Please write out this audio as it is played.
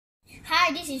Hi,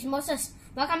 this is Moses.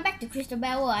 Welcome back to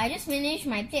Christabelle. I just finished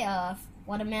my plate of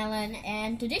watermelon,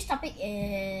 and today's topic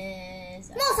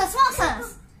is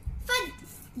Moses.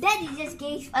 Daddy just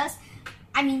gave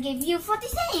you 40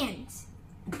 cents.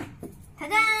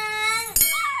 Ta-da!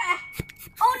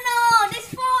 Oh no,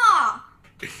 there's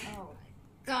 4. oh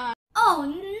God. Oh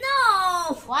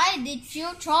no! Why did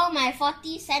you throw my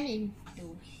 40 cents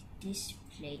into this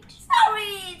plate?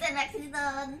 Sorry, it's an accident.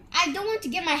 I don't want to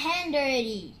get my hand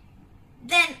dirty.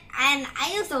 And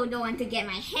I also don't want to get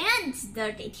my hands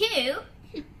dirty too.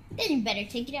 Then you better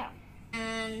take it out.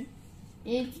 And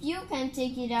if you can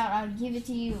take it out, I'll give it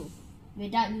to you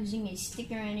without using a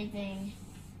stick or anything.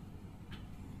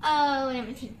 oh, let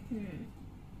me think.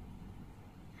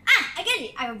 I get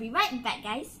it. I will be right back,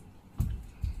 guys.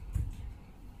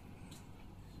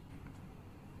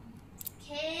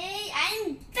 Okay,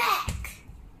 I'm back.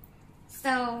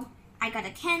 So I got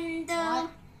a candle. What?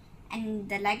 And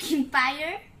the lighting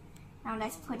fire. Now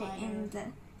let's put it in the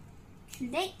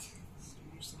plate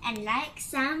and light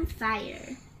some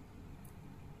fire.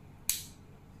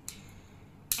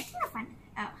 I think I found it.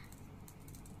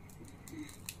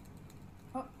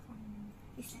 Oh,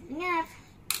 it's lighting up.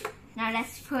 Now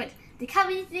let's put the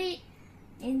cavity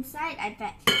inside. I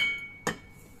bet.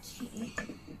 Okay.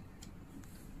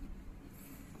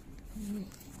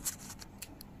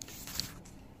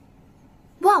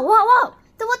 Wow!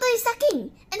 The water is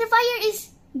sucking and the fire is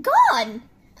gone.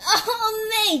 Oh,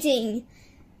 amazing!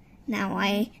 Now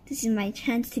this is my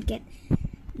chance to get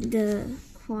the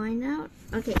coin out.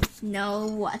 Okay, no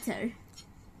water.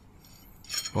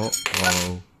 Oh.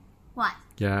 What?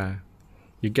 Yeah.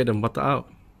 You get the water out.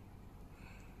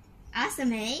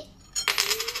 Awesome, eh?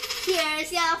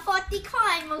 Here's your 40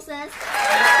 coin, Moses.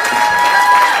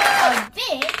 A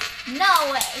bit?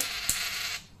 No way.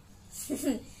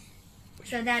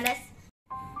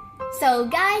 So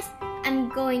guys, I'm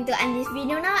going to end this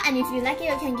video now, and if you like it,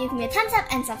 you can give me a thumbs up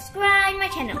and subscribe my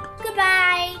channel.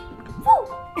 Goodbye! Woo!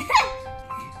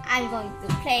 I'm going to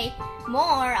play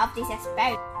more of this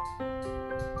experiment.